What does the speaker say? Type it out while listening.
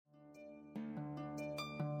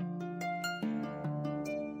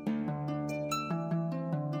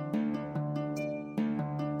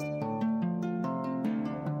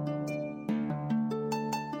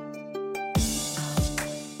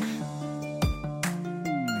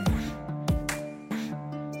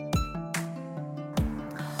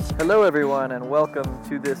Hello everyone, and welcome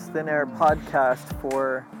to this Thin Air podcast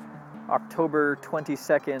for October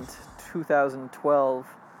 22nd, 2012.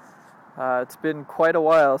 It's been quite a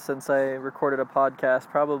while since I recorded a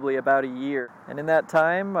podcast, probably about a year. And in that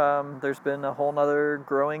time, there's been a whole nother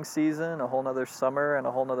growing season, a whole nother summer, and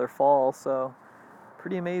a whole nother fall. So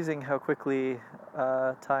pretty amazing how quickly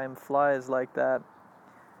time flies like that.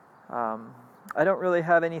 I don't really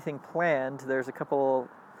have anything planned. There's a couple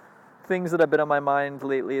things that have been on my mind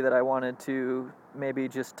lately that I wanted to maybe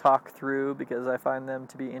just talk through because I find them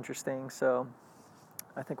to be interesting. So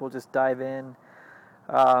I think we'll just dive in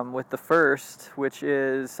with the first, which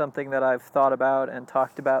is something that I've thought about and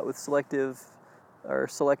talked about with selected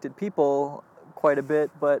people quite a bit,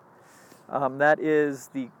 but that is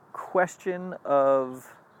the question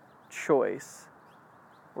of choice,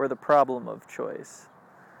 or the problem of choice.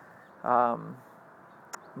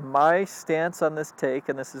 My stance on this take,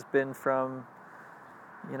 and this has been from,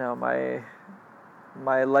 my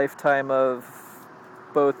lifetime of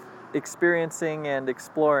both experiencing and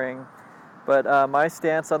exploring, but my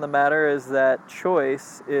stance on the matter is that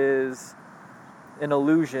choice is an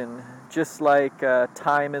illusion, just like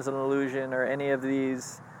time is an illusion, or any of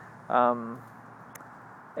these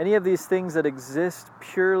things that exist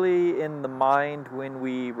purely in the mind when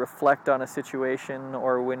we reflect on a situation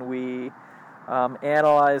or when we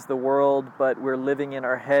analyze the world, but we're living in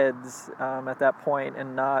our heads at that point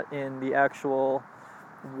and not in the actual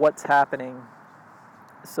what's happening.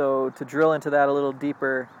 So to drill into that a little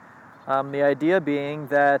deeper, the idea being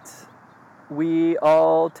that we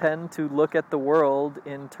all tend to look at the world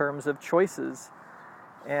in terms of choices.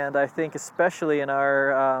 And I think especially in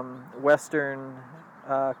our Western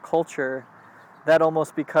culture, that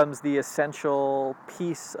almost becomes the essential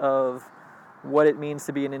piece of what it means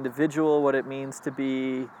to be an individual, what it means to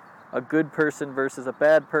be a good person versus a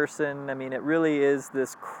bad person. I mean, it really is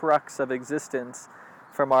this crux of existence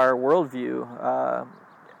from our worldview.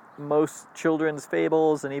 Most children's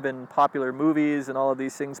fables and even popular movies and all of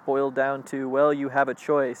these things boil down to, well, you have a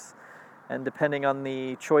choice. And depending on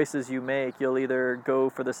the choices you make, you'll either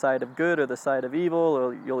go for the side of good or the side of evil,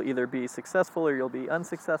 or you'll either be successful or you'll be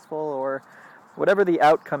unsuccessful, or whatever the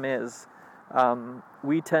outcome is.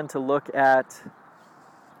 We tend to look at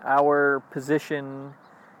our position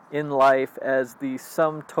in life as the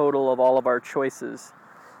sum total of all of our choices.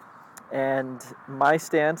 And my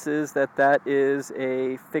stance is that that is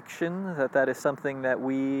a fiction, that is something that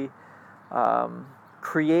we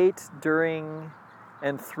create during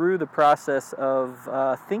and through the process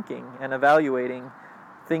of thinking and evaluating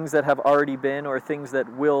things that have already been or things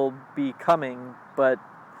that will be coming. But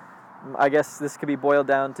I guess this could be boiled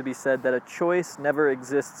down to be said that a choice never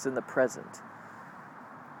exists in the present.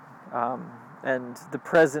 And the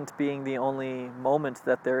present being the only moment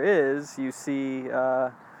that there is, you see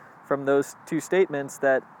from those two statements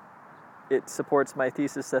that it supports my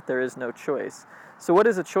thesis that there is no choice. So what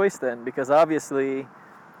is a choice then? Because obviously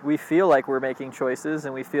we feel like we're making choices,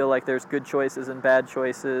 and we feel like there's good choices and bad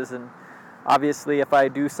choices, and obviously if I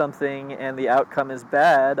do something and the outcome is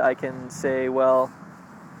bad, I can say, well,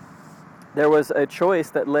 there was a choice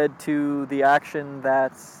that led to the action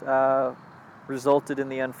that resulted in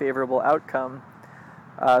the unfavorable outcome.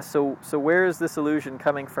 So where is this illusion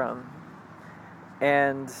coming from?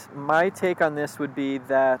 And my take on this would be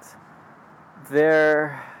that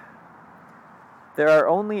there are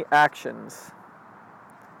only actions,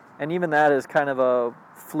 and even that is kind of a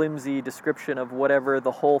flimsy description of whatever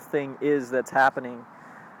the whole thing is that's happening.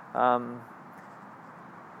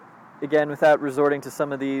 Again, without resorting to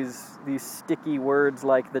some of these sticky words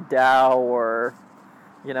like the Tao, or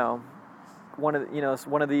one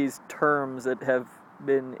of these terms that have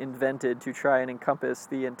been invented to try and encompass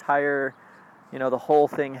the entire, the whole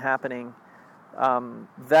thing happening.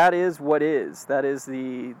 That is what is. That is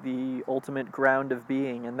the ultimate ground of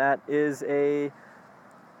being, and that is you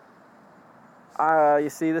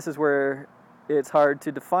see, this is where it's hard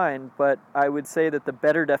to define, but I would say that the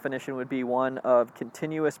better definition would be one of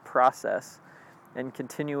continuous process and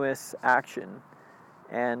continuous action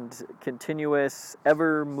and continuous,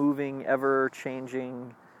 ever-moving,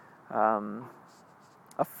 ever-changing, a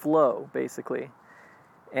flow, basically.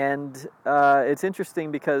 And it's interesting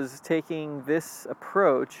because taking this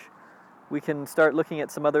approach, we can start looking at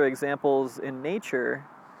some other examples in nature.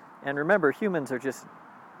 And remember, humans are just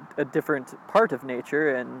a different part of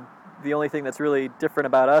nature, and the only thing that's really different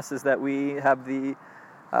about us is that we have the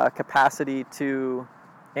capacity to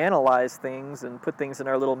analyze things and put things in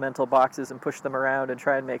our little mental boxes and push them around and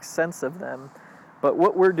try and make sense of them. But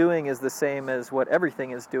what we're doing is the same as what everything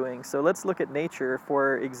is doing. So let's look at nature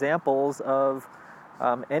for examples of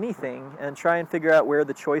anything, and try and figure out where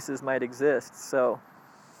the choices might exist. So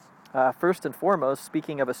first and foremost,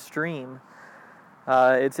 speaking of a stream,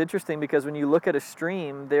 it's interesting because when you look at a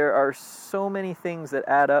stream, there are so many things that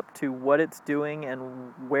add up to what it's doing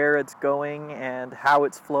and where it's going and how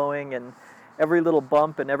it's flowing, and every little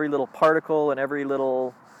bump and every little particle and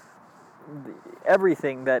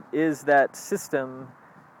everything that is that system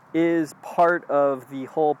is part of the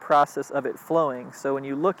whole process of it flowing. So when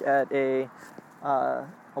you look at a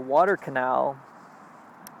water canal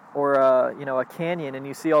or a canyon, and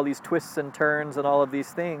you see all these twists and turns and all of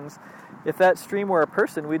these things, if that stream were a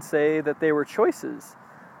person, we'd say that they were choices.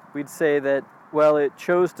 We'd say that, well, it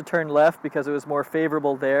chose to turn left because it was more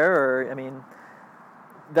favorable there, or,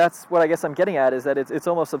 that's what I guess I'm getting at, is that it's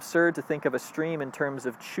almost absurd to think of a stream in terms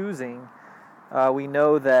of choosing. We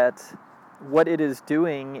know that what it is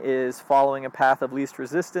doing is following a path of least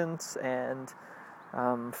resistance and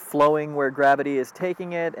flowing where gravity is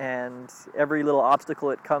taking it, and every little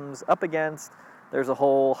obstacle it comes up against, there's a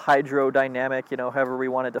whole hydrodynamic, however we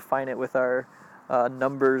want to define it with our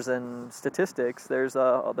numbers and statistics, there's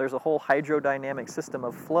a whole hydrodynamic system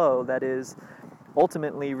of flow that is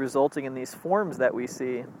ultimately resulting in these forms that we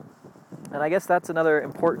see. And I guess that's another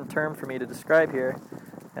important term for me to describe here.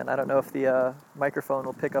 And I don't know if the microphone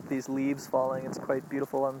will pick up these leaves falling. It's quite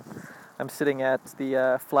beautiful. I'm sitting at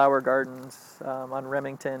the flower gardens on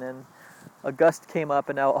Remington, and a gust came up,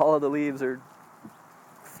 and now all of the leaves are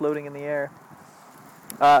floating in the air.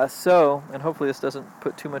 And hopefully this doesn't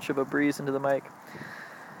put too much of a breeze into the mic.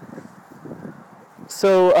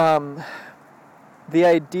 So the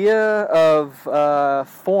idea of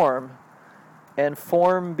form, and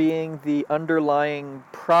form being the underlying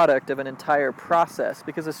product of an entire process,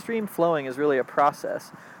 because a stream flowing is really a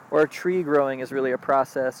process, or a tree growing is really a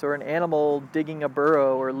process, or an animal digging a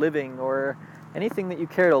burrow or living, or anything that you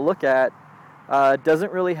care to look at,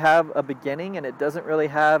 doesn't really have a beginning, and it doesn't really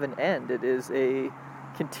have an end. It is a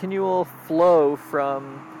continual flow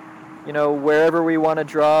from wherever we want to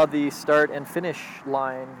draw the start and finish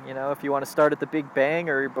line. If you want to start at the Big Bang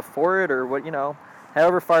or before it, or what,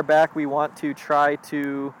 however far back we want to try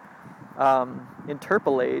to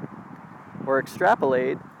interpolate or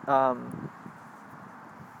extrapolate,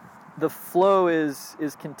 the flow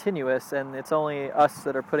is continuous, and it's only us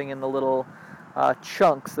that are putting in the little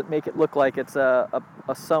chunks that make it look like it's a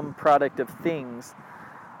sum product of things.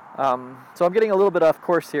 So I'm getting a little bit off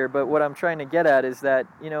course here, but what I'm trying to get at is that,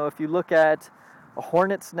 if you look at a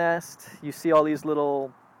hornet's nest, you see all these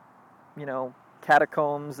little,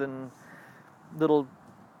 catacombs and little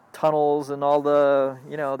tunnels and all the,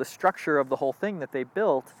 the structure of the whole thing that they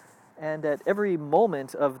built. And at every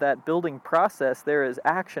moment of that building process, there is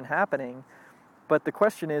action happening. But the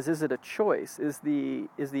question is it a choice? Is the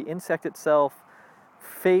insect itself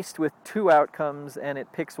faced with two outcomes and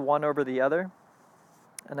it picks one over the other?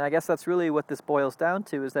 And I guess that's really what this boils down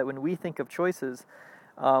to, is that when we think of choices,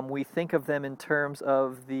 we think of them in terms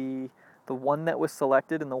of the one that was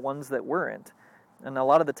selected and the ones that weren't. And a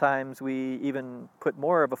lot of the times we even put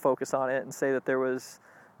more of a focus on it and say that there was,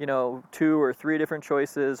 2 or 3 different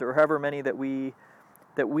choices, or however many that we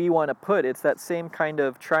want to put. It's that same kind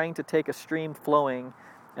of trying to take a stream flowing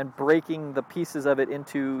and breaking the pieces of it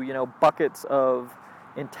into, buckets of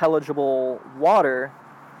intelligible water.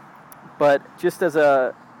 But just as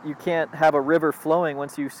you can't have a river flowing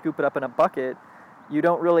once you scoop it up in a bucket, you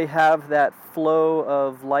don't really have that flow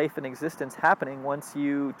of life and existence happening once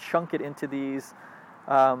you chunk it into these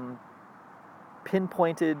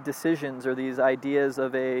pinpointed decisions, or these ideas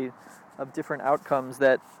of different outcomes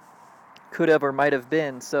that could have or might have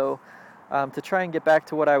been. So to try and get back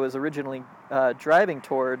to what I was originally driving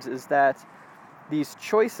towards, is that these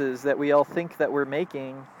choices that we all think that we're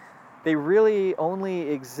making, they really only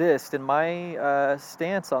exist, in my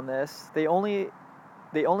stance on this, they only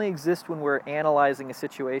exist when we're analyzing a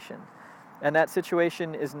situation. And that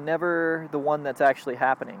situation is never the one that's actually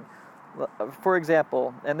happening. For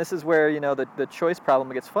example, and this is where, the choice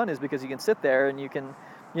problem gets fun, is because you can sit there and you can,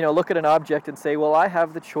 look at an object and say, well, I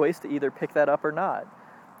have the choice to either pick that up or not.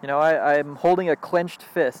 I'm holding a clenched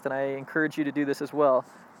fist, and I encourage you to do this as well.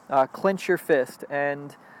 Clench your fist,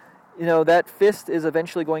 and that fist is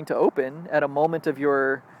eventually going to open at a moment of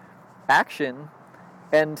your action.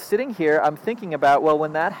 And sitting here, I'm thinking about, well,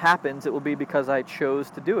 when that happens, it will be because I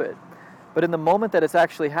chose to do it. But in the moment that it's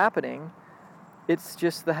actually happening, it's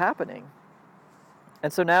just the happening.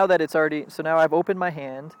 And so now that now I've opened my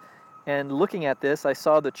hand, and looking at this, I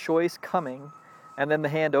saw the choice coming, and then the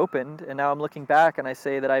hand opened, and now I'm looking back and I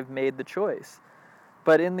say that I've made the choice.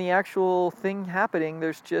 But in the actual thing happening,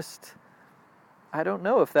 there's just, I don't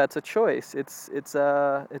know if that's a choice. It's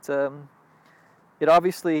it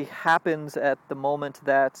obviously happens at the moment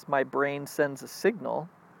that my brain sends a signal.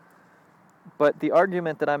 But the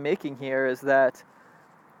argument that I'm making here is that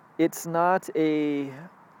it's not a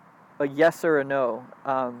yes or a no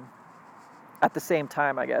at the same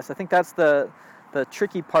time, I guess. I think that's the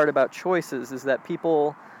tricky part about choices, is that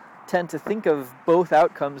people tend to think of both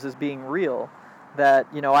outcomes as being real. That,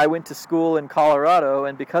 I went to school in Colorado,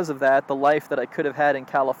 and because of that, the life that I could have had in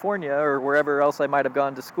California or wherever else I might have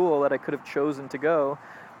gone to school that I could have chosen to go,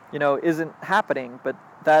 isn't happening. But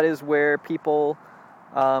that is where people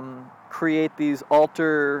create these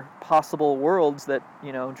alter possible worlds that,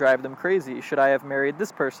 drive them crazy. Should I have married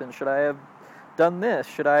this person? Should I have done this?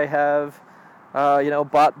 Should I have,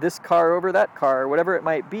 bought this car over that car? Whatever it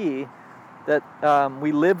might be, that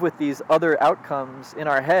we live with these other outcomes in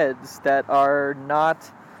our heads that are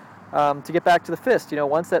not, to get back to the fist,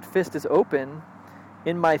 once that fist is open,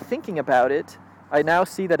 in my thinking about it, I now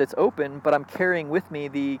see that it's open, but I'm carrying with me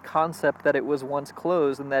the concept that it was once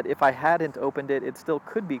closed, and that if I hadn't opened it, it still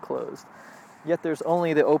could be closed. Yet there's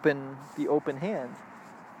only the open hand.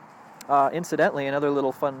 Incidentally, another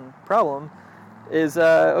little fun problem is,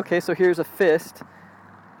 okay, so here's a fist.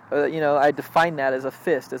 I define that as a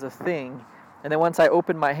fist, as a thing. And then once I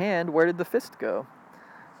open my hand, where did the fist go?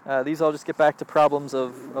 These all just get back to problems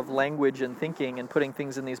of language and thinking and putting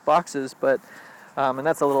things in these boxes, but and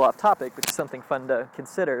that's a little off topic, but it's something fun to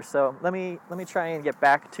consider. So let me try and get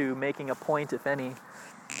back to making a point, if any,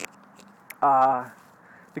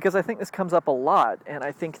 because I think this comes up a lot, and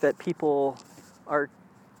I think that people are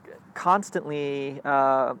constantly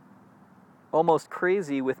almost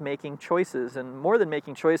crazy with making choices, and more than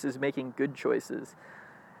making choices, making good choices.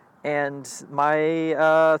 And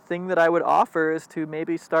my thing that I would offer is to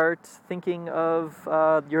maybe start thinking of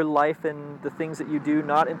your life and the things that you do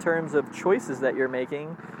not in terms of choices that you're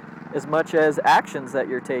making as much as actions that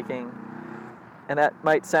you're taking. And that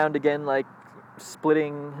might sound, again, like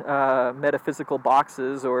splitting metaphysical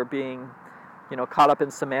boxes or being, caught up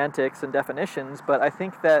in semantics and definitions, but I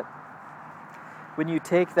think that when you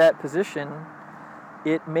take that position,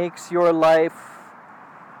 it makes your life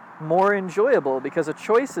more enjoyable, because a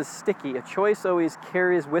choice is sticky. A choice always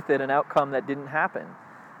carries with it an outcome that didn't happen,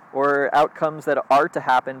 or outcomes that are to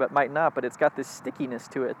happen but might not, but it's got this stickiness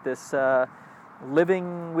to it, this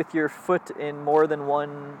living with your foot in more than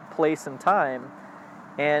one place and time.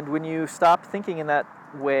 And when you stop thinking in that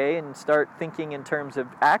way and start thinking in terms of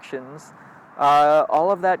actions,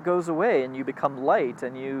 all of that goes away, and you become light,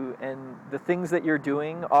 and the things that you're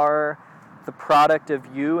doing are the product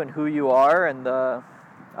of you and who you are, and the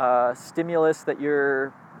stimulus that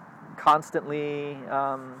you're constantly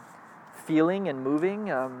feeling and moving.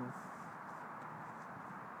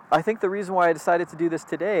 I think the reason why I decided to do this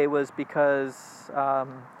today was because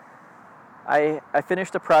I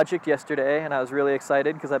finished a project yesterday, and I was really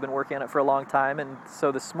excited because I've been working on it for a long time. And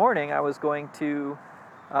so this morning I was going to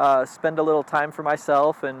spend a little time for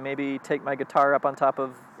myself and maybe take my guitar up on top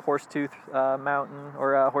of Horsetooth Mountain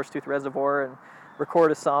or Horsetooth Reservoir and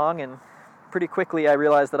record a song. And pretty quickly I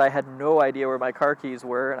realized that I had no idea where my car keys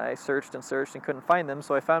were, and I searched and couldn't find them.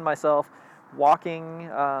 So I found myself walking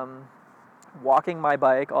my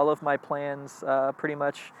bike. All of my plans pretty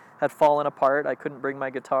much had fallen apart. I couldn't bring my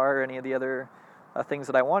guitar or any of the other things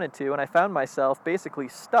that I wanted to, and I found myself basically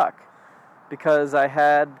stuck because I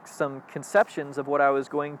had some conceptions of what I was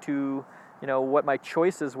going to, what my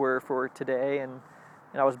choices were for today, and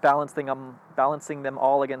I was balancing them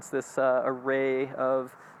all against this array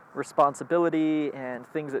of responsibility and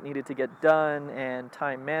things that needed to get done and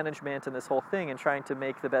time management and this whole thing, and trying to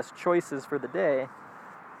make the best choices for the day.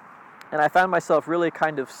 And I found myself really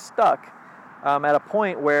kind of stuck at a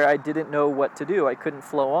point where I didn't know what to do. I couldn't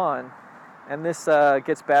flow on. And this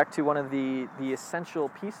gets back to one of the essential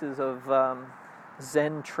pieces of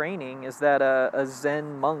Zen training, is that a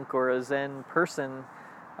Zen monk or a Zen person,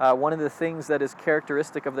 one of the things that is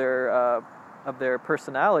characteristic of their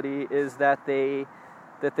personality is that they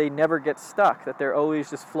never get stuck, that they're always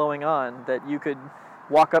just flowing on, that you could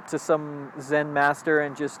walk up to some Zen master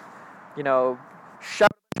and just,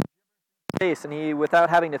 shout in his face, and he, without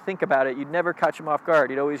having to think about it, you'd never catch him off guard.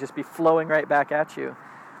 He'd always just be flowing right back at you.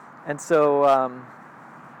 And so,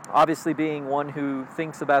 obviously being one who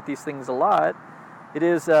thinks about these things a lot, it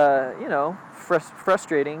is,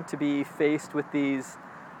 frustrating to be faced with these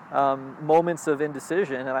moments of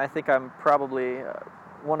indecision, and I think I'm probably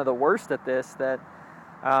one of the worst at this, that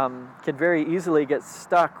can very easily get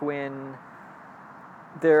stuck when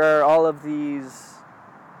there are all of these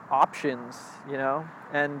options,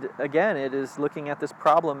 and again, it is looking at this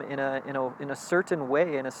problem in a certain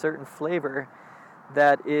way, in a certain flavor,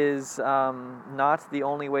 that is not the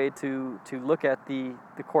only way to look at the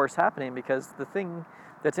course happening, because the thing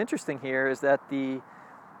that's interesting here is that the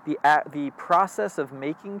process of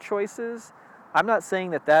making choices, I'm not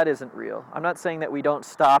saying that isn't real. I'm not saying that we don't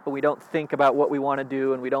stop and we don't think about what we want to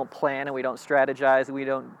do and we don't plan and we don't strategize and we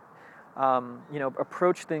don't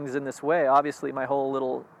approach things in this way. Obviously, my whole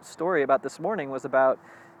little story about this morning was about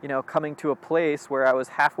coming to a place where I was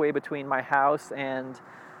halfway between my house and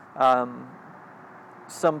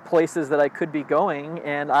some places that I could be going,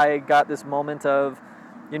 and I got this moment of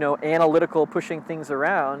analytical pushing things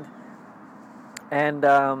around, and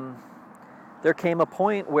there came a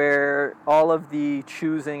point where all of the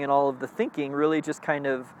choosing and all of the thinking really just kind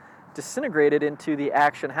of disintegrated into the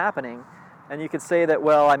action happening. And you could say that,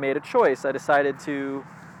 well, I made a choice. I decided to,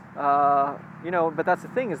 but that's the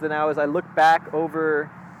thing, is that now as I look back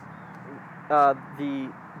over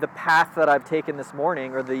the path that I've taken this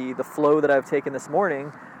morning, or the flow that I've taken this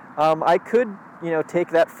morning, I could,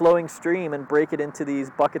 take that flowing stream and break it into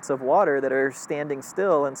these buckets of water that are standing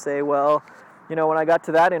still and say, well, when I got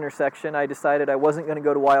to that intersection, I decided I wasn't going to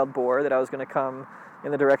go to Wild Boar, that I was going to come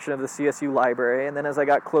in the direction of the CSU library. And then as I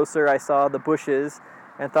got closer, I saw the bushes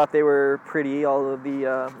and thought they were pretty, all of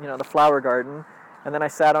the, the flower garden. And then I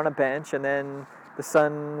sat on a bench, and then the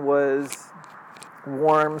sun was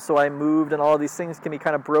warm, so I moved, and all of these things can be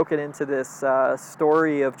kind of broken into this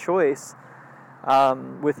story of choice,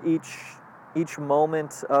 with each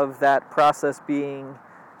moment of that process being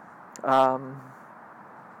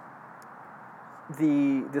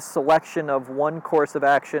the selection of one course of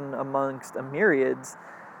action amongst a myriads.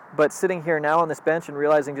 But sitting here now on this bench and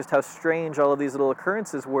realizing just how strange all of these little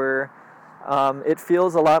occurrences were, it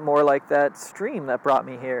feels a lot more like that stream that brought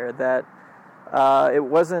me here, that it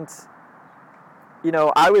wasn't,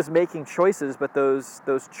 I was making choices, but those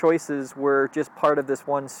choices were just part of this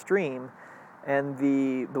one stream. And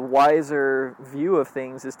the wiser view of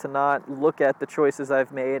things is to not look at the choices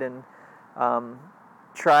I've made and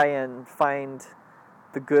try and find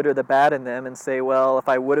the good or the bad in them and say, well, if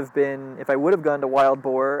I would have gone to Wild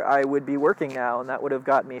Boar, I would be working now, and that would have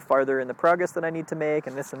got me farther in the progress that I need to make,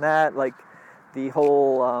 and this and that, like the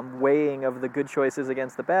whole weighing of the good choices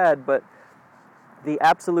against the bad. But the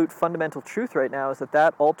absolute fundamental truth right now is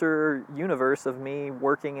that alter universe of me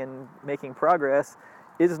working and making progress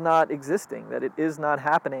is not existing, that it is not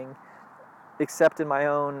happening, except in my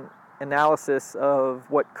own analysis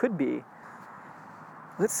of what could be.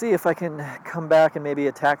 Let's see if I can come back and maybe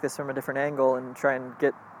attack this from a different angle and try and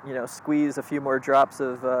get, squeeze a few more drops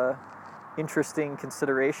of interesting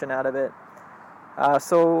consideration out of it.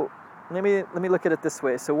 So let me look at it this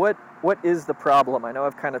way. So what is the problem? I know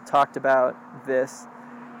I've kind of talked about this,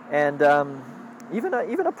 and even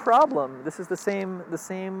a problem. This is the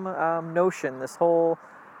same notion. This whole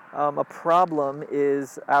a problem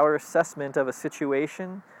is our assessment of a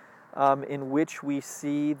situation in which we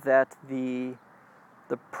see that the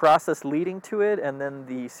process leading to it and then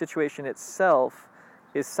the situation itself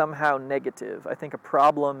is somehow negative. I think a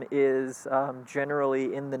problem is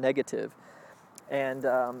generally in the negative, and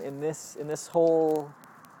in this whole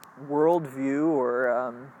worldview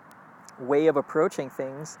or way of approaching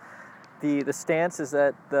things, the stance is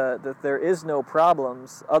that there is no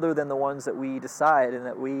problems other than the ones that we decide and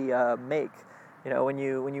that we make. When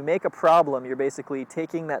you make a problem, you're basically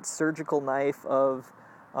taking that surgical knife of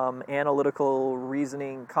analytical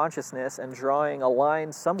reasoning consciousness and drawing a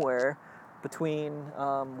line somewhere between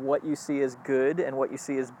what you see as good and what you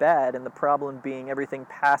see as bad, and the problem being everything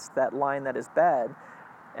past that line that is bad.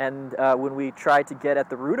 And when we try to get at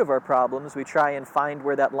the root of our problems, we try and find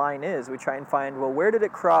where that line is. We try and find, well, where did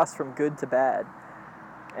it cross from good to bad?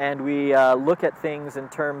 And we look at things in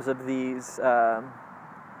terms of these,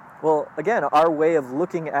 again, our way of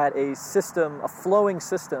looking at a system, a flowing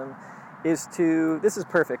system, is this is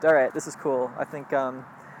perfect. All right, this is cool. I think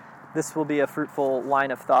this will be a fruitful line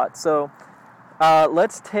of thought. So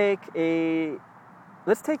let's take anything.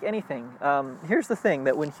 Here's the thing,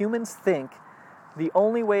 that when humans think, the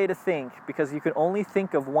only way to think, because you can only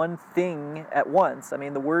think of one thing at once. I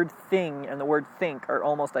mean, the word thing and the word think are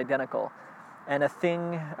almost identical. And a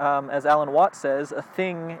thing, as Alan Watts says, a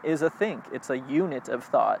thing is a think. It's a unit of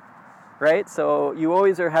thought, right? So you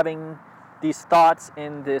always are having these thoughts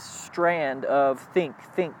in this strand of think.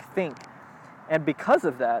 And because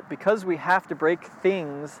of that, because we have to break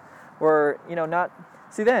things, or, not...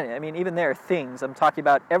 See then, I mean, even there, things. I'm talking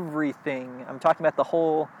about everything. I'm talking about the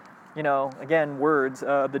whole... again, words,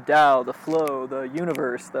 the Tao, the flow, the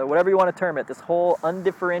universe, the whatever you want to term it, this whole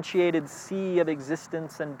undifferentiated sea of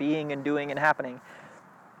existence and being and doing and happening.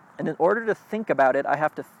 And in order to think about it, I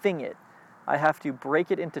have to thing it. I have to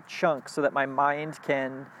break it into chunks so that my mind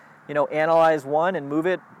can, analyze one and move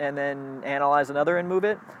it, and then analyze another and move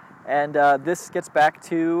it. And this gets back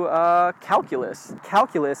to calculus.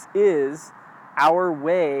 Calculus is our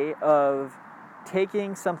way of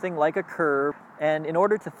taking something like a curve, and in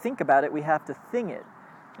order to think about it, we have to thing it.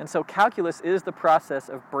 And so calculus is the process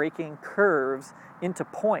of breaking curves into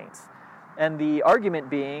points. And the argument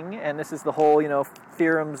being, and this is the whole,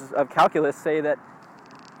 theorems of calculus say that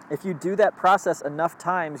if you do that process enough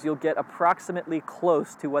times, you'll get approximately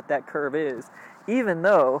close to what that curve is, even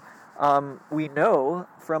though we know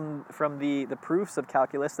from the proofs of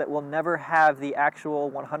calculus that we'll never have the actual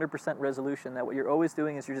 100% resolution, that what you're always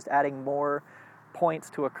doing is you're just adding more points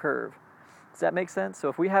to a curve. Does that make sense? So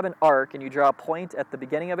if we have an arc and you draw a point at the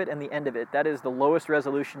beginning of it and the end of it, that is the lowest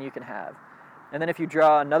resolution you can have. And then if you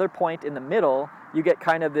draw another point in the middle, you get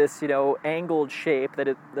kind of this, angled shape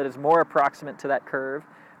that is more approximate to that curve.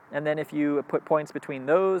 And then if you put points between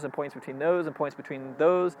those and points between those and points between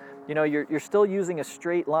those, you're still using a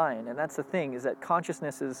straight line. And that's the thing, is that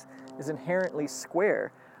consciousness is inherently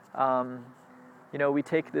square. We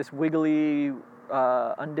take this wiggly,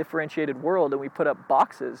 undifferentiated world and we put up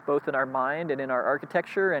boxes, both in our mind and in our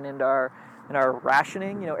architecture and in our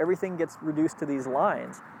rationing. Everything gets reduced to these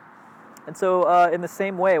lines. And so in the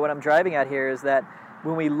same way, what I'm driving at here is that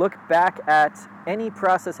when we look back at any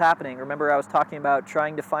process happening, remember I was talking about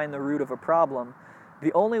trying to find the root of a problem,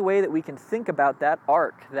 the only way that we can think about that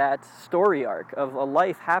arc, that story arc of a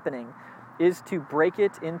life happening, is to break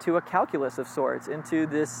it into a calculus of sorts, into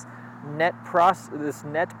this net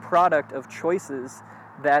product of choices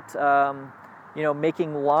that,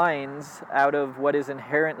 making lines out of what is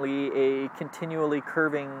inherently a continually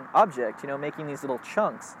curving object, making these little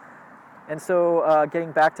chunks. And so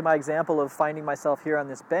getting back to my example of finding myself here on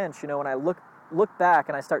this bench, when I look back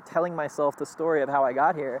and I start telling myself the story of how I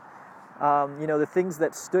got here, the things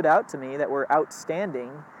that stood out to me that were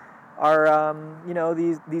outstanding are,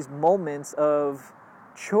 these moments of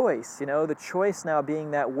choice, the choice now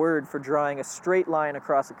being that word for drawing a straight line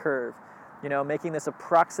across a curve, making this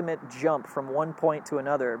approximate jump from one point to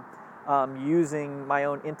another, using my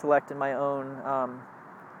own intellect and my own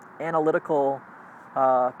analytical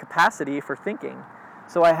capacity for thinking.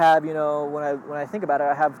 So I have, when I think about it,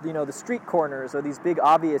 I have, the street corners or these big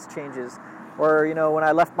obvious changes. Or, when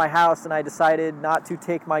I left my house and I decided not to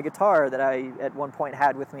take my guitar that I at one point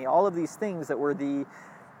had with me. All of these things that were the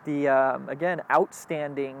again,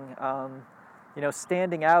 outstanding,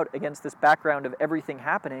 standing out against this background of everything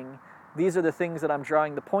happening. These are the things that I'm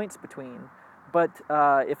drawing the points between. But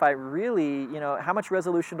if I really, how much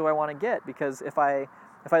resolution do I want to get? Because if I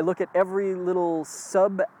look at every little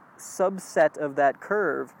subset of that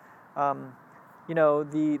curve,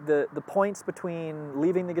 the points between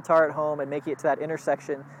leaving the guitar at home and making it to that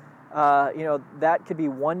intersection, that could be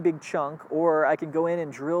one big chunk, or I can go in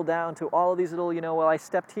and drill down to all of these little, I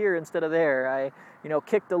stepped here instead of there, I,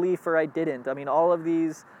 kicked a leaf or I didn't. I mean, all of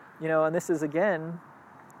these, and this is, again,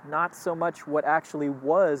 not so much what actually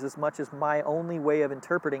was as much as my only way of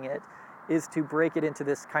interpreting it is to break it into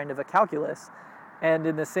this kind of a calculus. And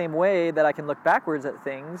in the same way that I can look backwards at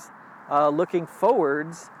things, looking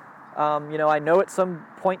forwards, I know at some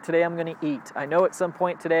point today I'm going to eat. I know at some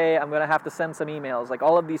point today I'm going to have to send some emails. Like,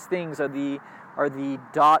 all of these things are the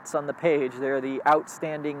dots on the page. They're the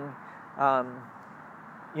outstanding,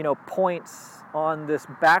 points on this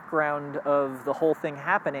background of the whole thing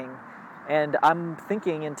happening. And I'm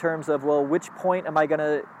thinking in terms of, well, which point am I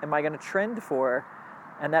gonna trend for?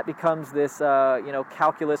 And that becomes this,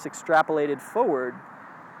 calculus extrapolated forward.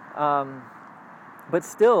 But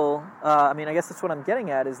still, I guess that's what I'm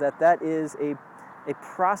getting at, is that is a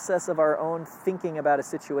process of our own thinking about a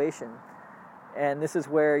situation. And this is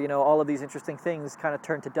where, all of these interesting things kind of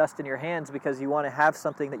turn to dust in your hands, because you want to have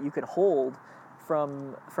something that you can hold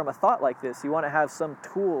from a thought like this. You want to have some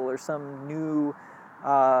tool or some new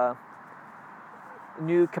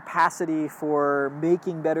capacity for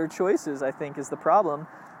making better choices, I think, is the problem.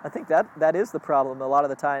 I think that is the problem a lot of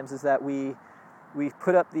the times, is that we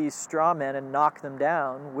put up these straw men and knock them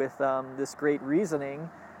down with this great reasoning,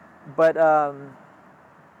 but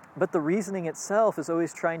the reasoning itself is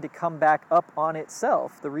always trying to come back up on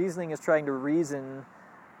itself. The reasoning is trying to reason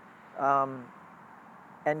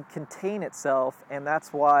and contain itself, and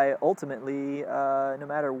that's why ultimately, no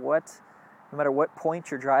matter what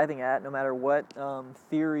point you're driving at, no matter what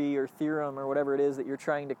theory or theorem or whatever it is that you're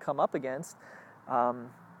trying to come up against,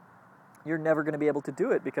 you're never going to be able to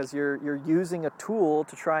do it, because you're using a tool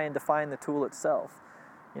to try and define the tool itself.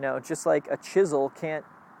 Just like a chisel can't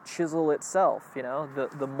chisel itself.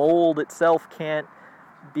 The mold itself can't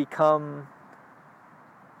become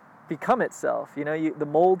become itself. The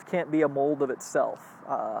mold can't be a mold of itself,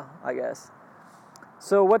 I guess.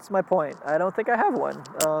 So what's my point? I don't think I have one.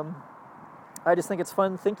 I just think it's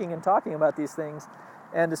fun thinking and talking about these things,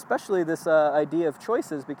 and especially this idea of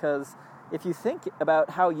choices, because if you think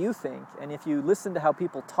about how you think, and if you listen to how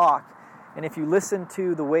people talk, and if you listen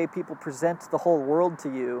to the way people present the whole world to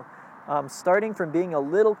you, starting from being a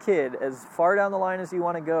little kid, as far down the line as you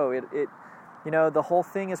want to go, the whole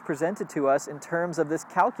thing is presented to us in terms of this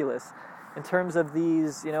calculus, in terms of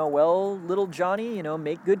these, little Johnny,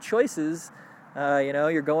 make good choices.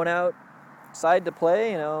 You're going outside to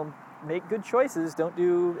play, make good choices. Don't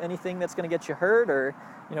do anything that's going to get you hurt, or,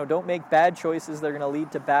 don't make bad choices that are going to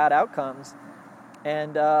lead to bad outcomes.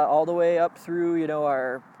 And all the way up through,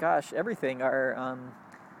 everything,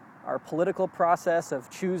 our political process of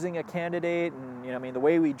choosing a candidate, and the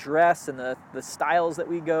way we dress, and the styles that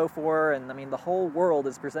we go for, and the whole world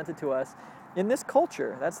is presented to us in this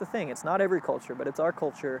culture. That's the thing. It's not every culture, but it's our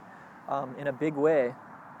culture in a big way.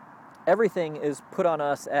 Everything is put on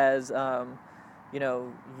us as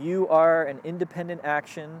you are an independent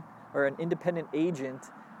action or an independent agent,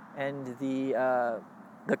 and the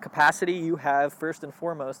capacity you have first and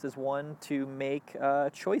foremost is one to make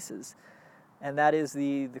choices. And that is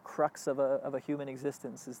the crux of a human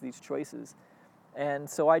existence, is these choices. And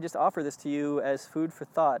so I just offer this to you as food for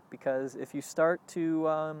thought, because if you start to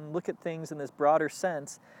look at things in this broader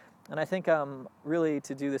sense, and I think really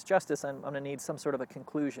to do this justice, I'm going to need some sort of a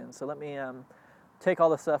conclusion. So let me take all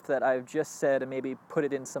the stuff that I've just said and maybe put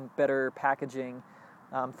it in some better packaging.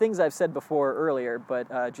 Things I've said before earlier,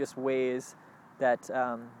 but just ways that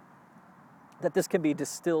this can be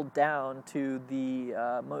distilled down to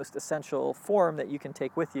the most essential form that you can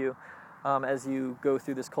take with you as you go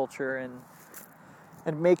through this culture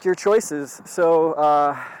and make your choices.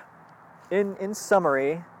 So in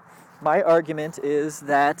summary, my argument is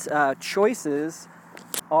that choices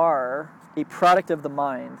are a product of the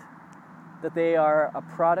mind, that they are a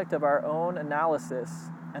product of our own analysis,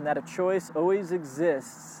 and that a choice always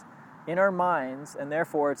exists in our minds, and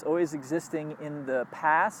therefore it's always existing in the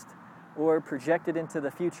past or projected into the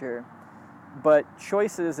future. But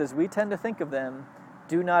choices, as we tend to think of them,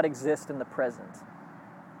 do not exist in the present.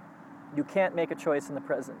 You can't make a choice in the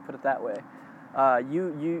present, put it that way.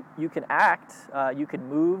 You can act, you can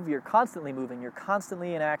move, you're constantly moving, you're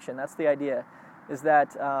constantly in action. That's the idea, is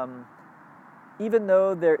that even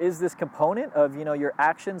though there is this component of, your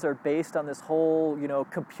actions are based on this whole,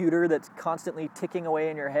 computer that's constantly ticking away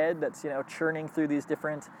in your head, that's, churning through these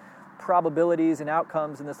different probabilities and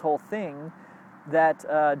outcomes and this whole thing, that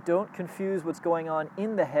don't confuse what's going on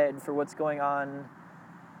in the head for what's going on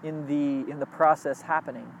in the process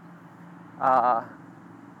happening.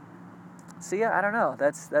 So yeah, I don't know.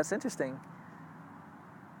 That's interesting.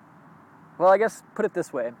 Well, I guess put it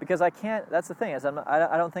this way, because I can't. That's the thing, is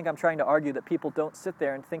I don't think I'm trying to argue that people don't sit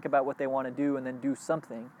there and think about what they want to do and then do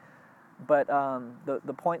something. But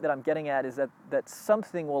the point that I'm getting at is that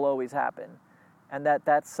something will always happen, and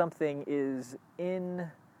that something is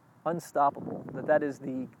unstoppable. That is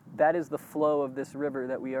the flow of this river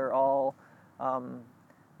that we are all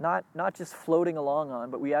not just floating along on,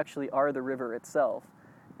 but we actually are the river itself.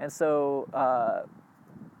 And so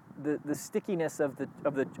the stickiness of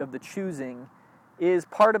the choosing is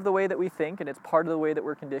part of the way that we think, and it's part of the way that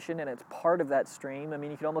we're conditioned, and it's part of that stream. I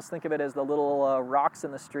mean, you can almost think of it as the little rocks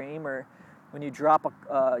in the stream, or when you drop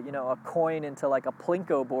a coin into like a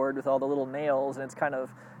Plinko board with all the little nails, and it's kind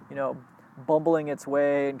of bumbling its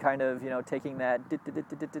way and kind of taking that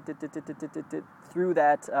through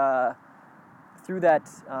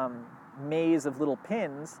that maze of little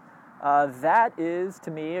pins. That is,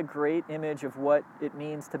 to me, a great image of what it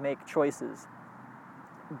means to make choices.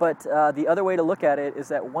 But the other way to look at it is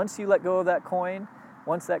that once you let go of that coin,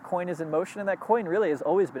 once that coin is in motion, and that coin really has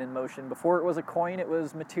always been in motion. Before it was a coin, it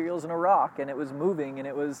was materials in a rock, and it was moving, and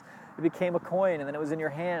it became a coin, and then it was in your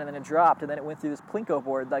hand, and then it dropped, and then it went through this Plinko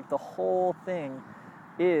board. Like, the whole thing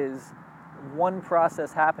is one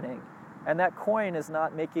process happening. And that coin is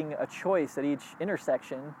not making a choice at each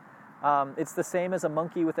intersection. It's the same as a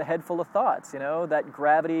monkey with a head full of thoughts, that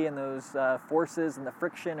gravity and those forces and the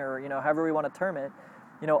friction, or, however we want to term it,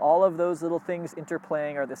 all of those little things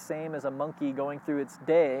interplaying are the same as a monkey going through its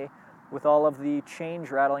day with all of the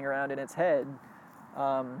change rattling around in its head.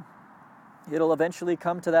 It'll eventually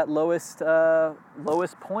come to that lowest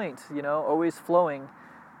point, always flowing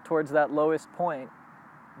towards that lowest point.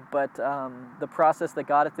 But the process that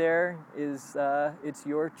got it there is it's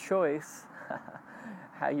your choice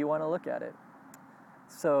how you want to look at it.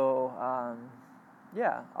 So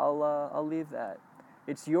I'll leave that.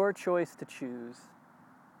 It's your choice to choose,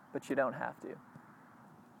 but you don't have to.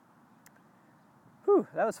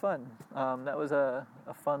 that was fun. That was a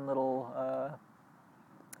fun little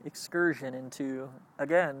excursion into,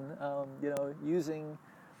 again,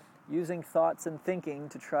 using thoughts and thinking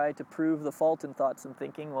to try to prove the fault in thoughts and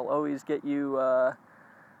thinking will always get you,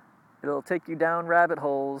 it'll take you down rabbit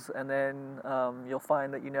holes, and then you'll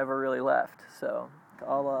find that you never really left. So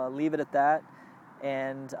I'll leave it at that,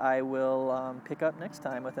 and I will pick up next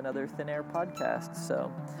time with another Thin Air podcast.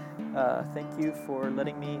 So thank you for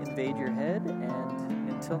letting me invade your head, and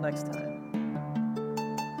until next time.